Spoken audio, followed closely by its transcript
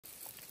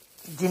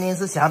今天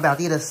是小表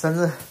弟的生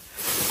日，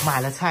买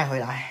了菜回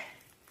来，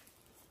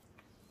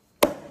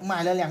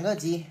买了2个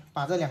鸡，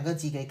把这2个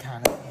鸡给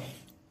砍了。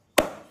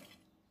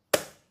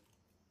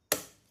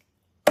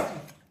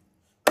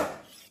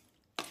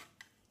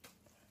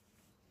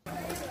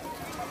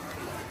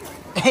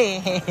嘿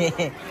嘿嘿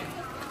嘿，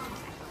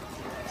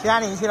去哪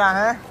里去了？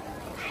嗯。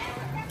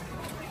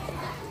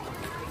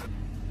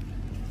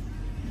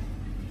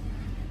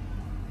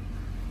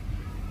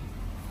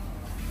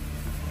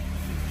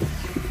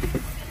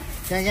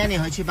香香，你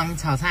回去帮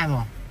炒菜不？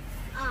好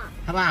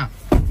不好？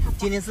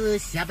今天是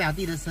小表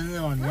弟的生日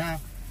哦，你要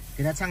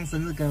给他唱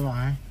生日歌哦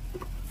啊，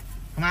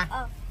好吗？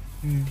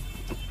嗯。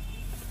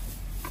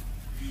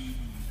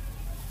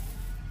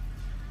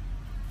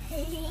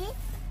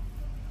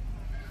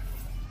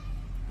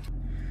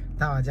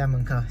到我家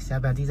门口，小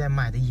表弟在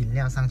买的饮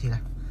料上去了。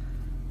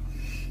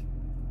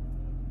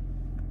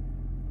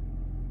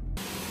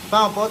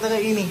帮我剥这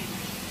个玉米，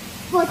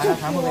把它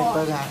全部给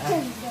剥开。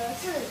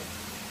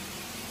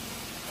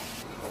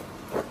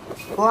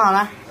剥好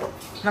了，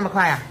那么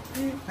快呀？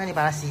那你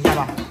把它洗一下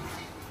吧。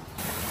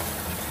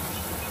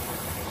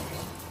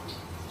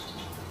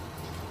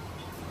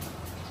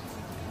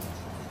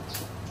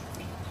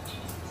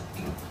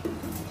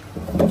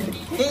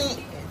嘿，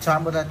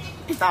全部都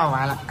倒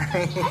完了。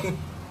嘿嘿嘿。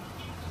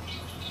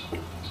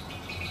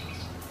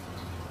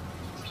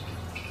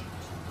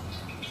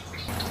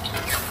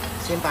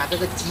先把这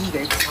个鸡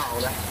给炒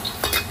了。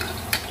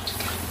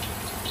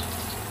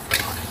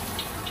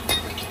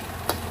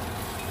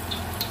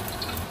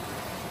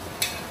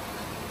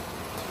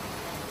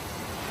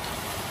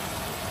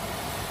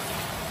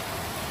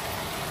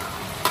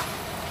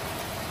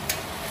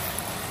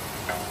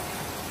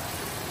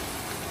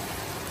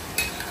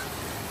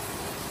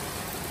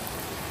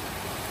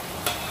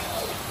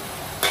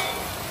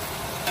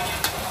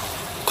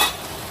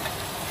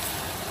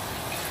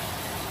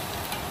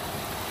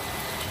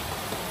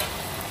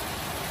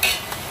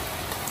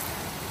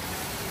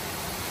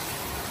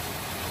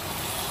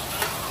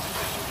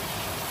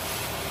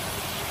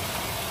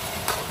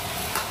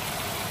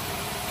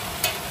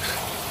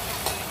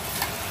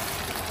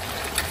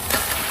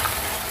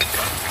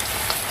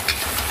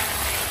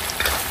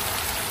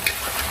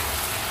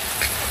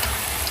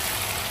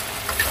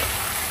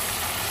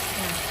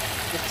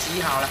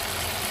洗好了，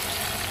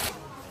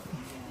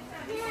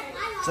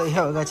最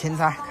后一个青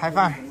菜开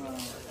饭。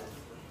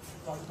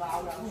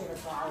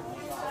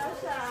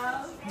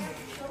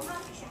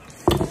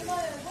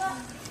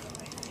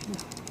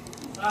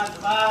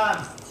饭。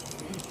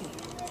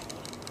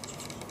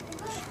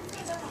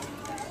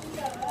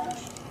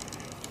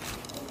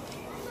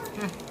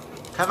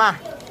开饭。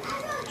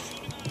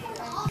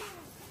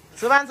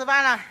吃饭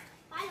了。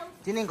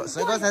今天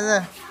谁过生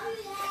日？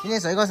今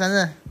天谁过生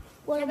日？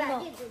我也不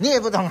懂，你也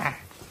不懂啊？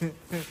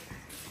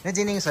那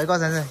今天谁过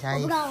生日？小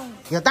姨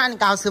有蛋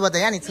糕吃不？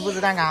等一下你吃不吃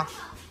蛋糕？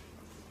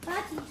把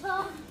几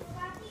车。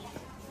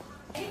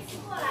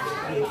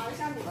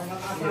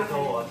说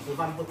我吃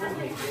饭不准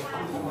备。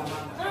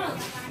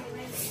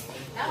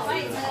然后我帮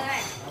你吃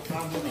哎。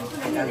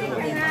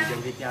先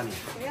去家里。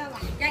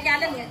丫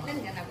扔给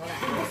他过来。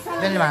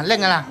扔了吧，扔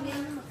了啦。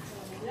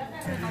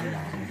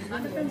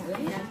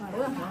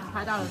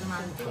拍到了是吗？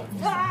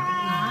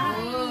哇！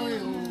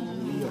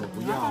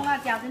不要。放辣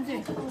椒进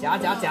去。夹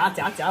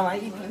完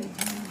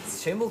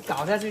全部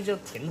搞下去就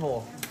停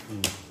火。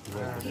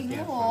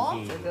停火。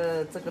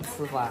这个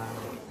吃法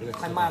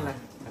太慢了，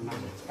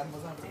赶不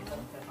上节奏。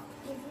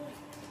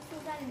就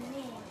在里面，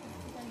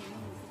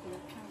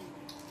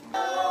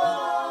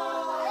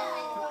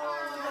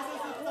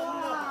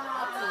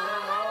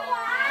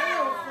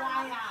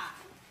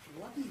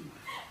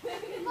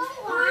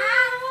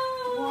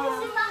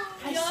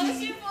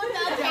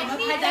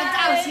拍张照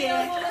先。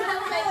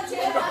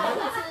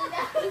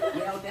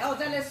等下我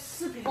在那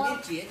视频里面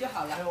截就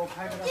好了。我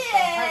拍个。生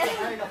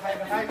日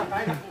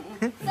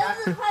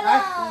快乐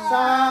！3、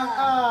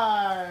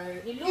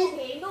2。你录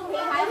屏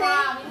还好，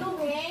你录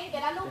屏，给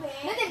他录屏。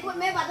那你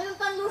没把这个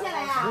段录下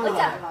来啊？录了。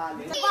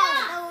棒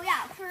都要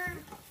吃。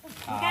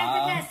你看这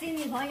个新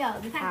女朋友，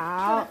你看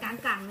做的杠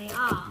杠的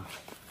啊。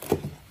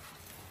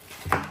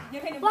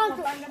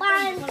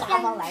八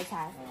方来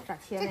财，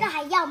这个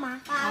还要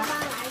吗？八方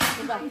来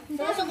财，这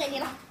个送给你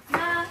了。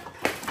那你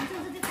这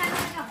是干那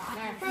干嘛？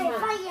再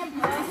放烟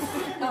盆。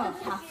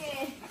好。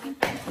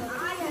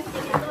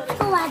不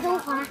玩中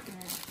华。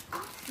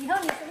以后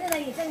你生日了，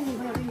也叫你女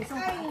朋友给你送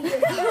花。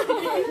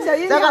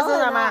这个是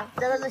什么？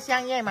这个是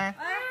香叶吗？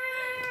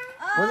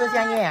不是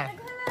香叶啊。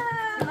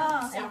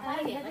小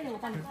快一点，这个我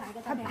帮你拍一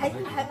个照片。还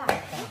把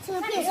这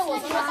个变成我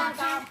的蛋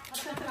糕。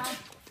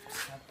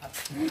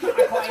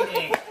快一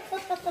点。这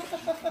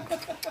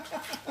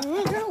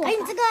是我。哎，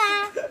你这个啊。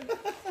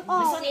哦，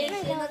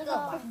那个。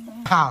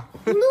好。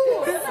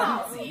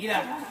急了。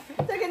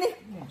再给你。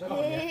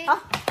好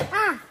啊，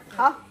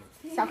好，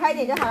小快一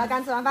点就好了。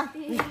刚吃完饭，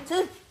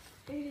吃。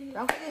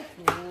然后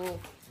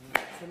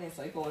吃点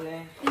水果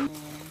嘞。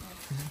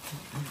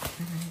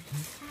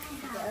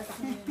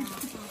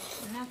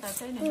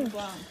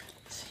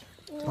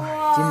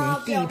哇，今年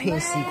第一片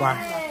西瓜。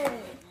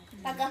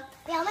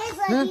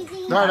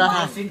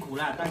来，辛苦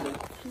了，大哥。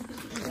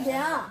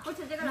凉，不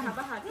吃这个了好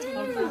不好？这个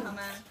好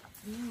吗？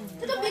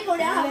这个比狗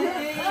粮好吃。哇，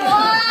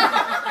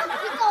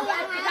比狗粮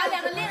比他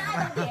俩的恋爱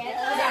都甜。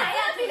哎呀，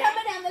比他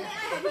们俩的恋爱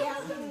还甜。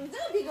这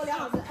个比狗粮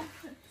好吃。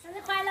生日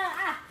快乐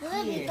啊！不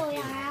是比狗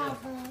粮还好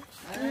吃。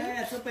哎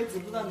呀，这辈子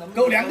不知道能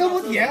狗粮都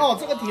不甜哦，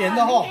这个甜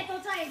的哦。多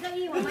赚一个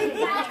亿，我们也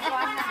家里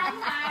安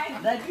排。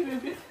来，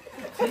去，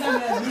现在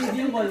你已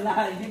经稳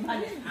了，已经把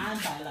你安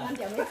排了。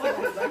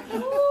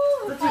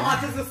这句话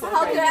就是说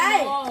好可爱，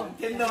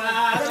听懂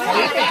吗？小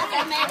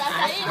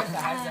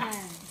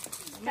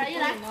玉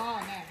来。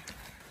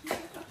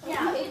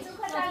小玉祝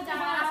快乐家，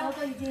手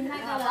都已经那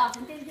个了，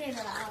沉甸甸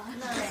的了啊。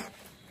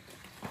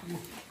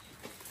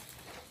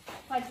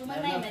快出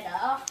门妹妹的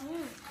哦。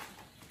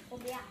我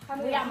不要，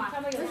不要嘛？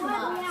有什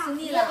么？吃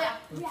腻了？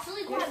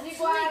吃一块，吃一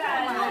块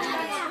嘛。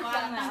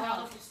蛋糕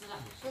都不吃了，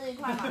吃一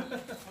块嘛。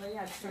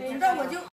那我就。